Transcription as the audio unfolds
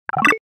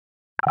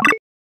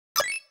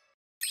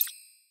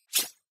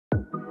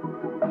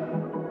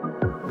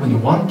When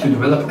you want to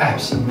develop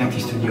apps in NECTO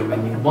Studio,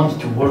 when you want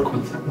to work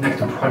with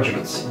NECTO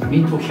projects, you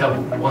need to have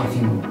one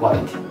thing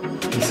valid: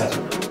 a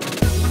setup.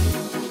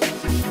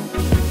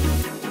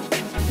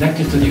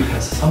 NECTO Studio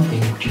has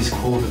something which is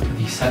called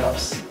the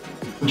setups,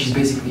 which is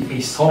basically a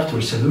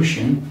software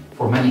solution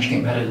for managing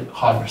embedded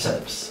hardware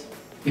setups.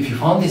 If you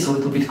found this a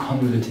little bit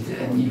convoluted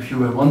and if you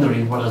were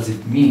wondering what does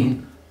it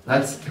mean,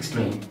 let's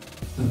explain.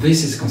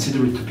 This is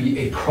considered to be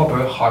a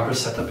proper hardware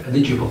setup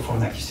eligible for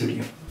NECTO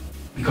Studio.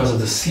 Because of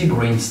the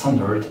C-Brain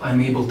standard,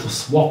 I'm able to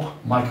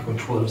swap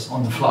microcontrollers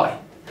on the fly,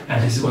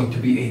 and this is going to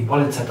be a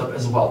valid setup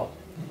as well.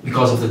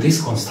 Because of the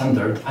DISCON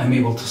standard, I'm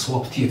able to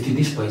swap TFT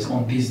displays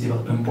on this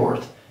development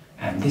board,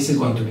 and this is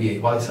going to be a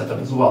valid setup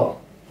as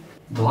well.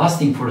 The last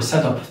thing for a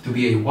setup to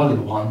be a valid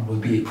one will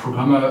be a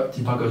programmer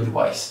debugger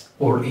device,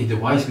 or a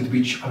device with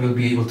which I will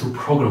be able to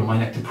program my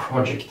NECTO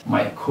project,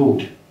 my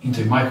code,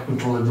 into a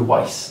microcontroller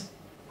device.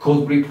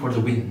 Code grip for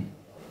the win.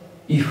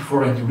 If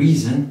for any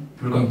reason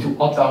you're going to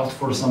opt out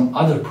for some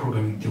other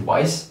programming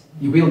device,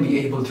 you will be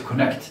able to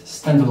connect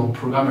standalone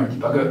programmer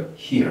debugger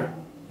here.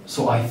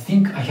 So I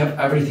think I have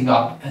everything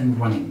up and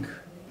running.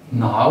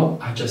 Now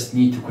I just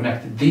need to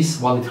connect this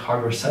valid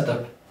hardware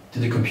setup to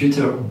the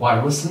computer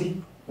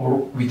wirelessly or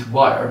with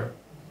wire,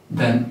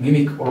 then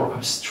mimic or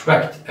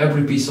abstract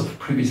every piece of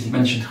previously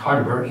mentioned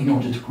hardware in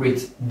order to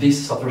create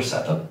this software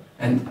setup,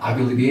 and I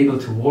will be able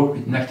to work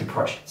with NECTO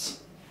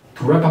projects.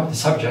 To wrap up the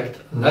subject,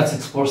 let's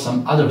explore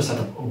some other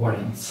setup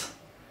variants.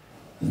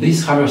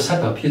 This hardware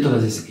setup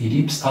utilizes a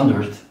RIP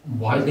standard,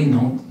 widely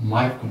known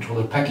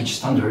microcontroller package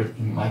standard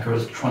in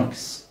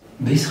microelectronics.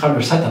 This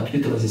hardware setup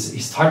utilizes a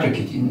starter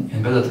kit in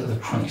embedded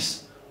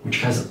electronics,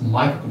 which has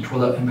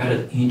microcontroller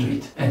embedded into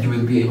it, and you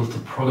will be able to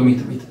program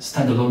it with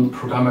standalone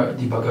programmer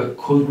debugger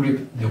code grip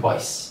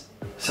device.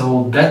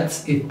 So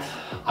that's it.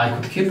 I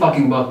could keep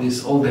talking about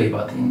this all day,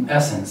 but in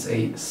essence,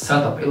 a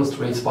setup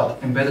illustrates what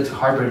embedded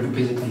hardware you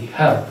basically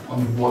have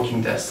on your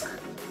working desk.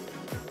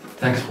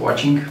 Thanks for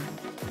watching.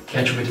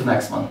 Catch you with the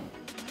next one.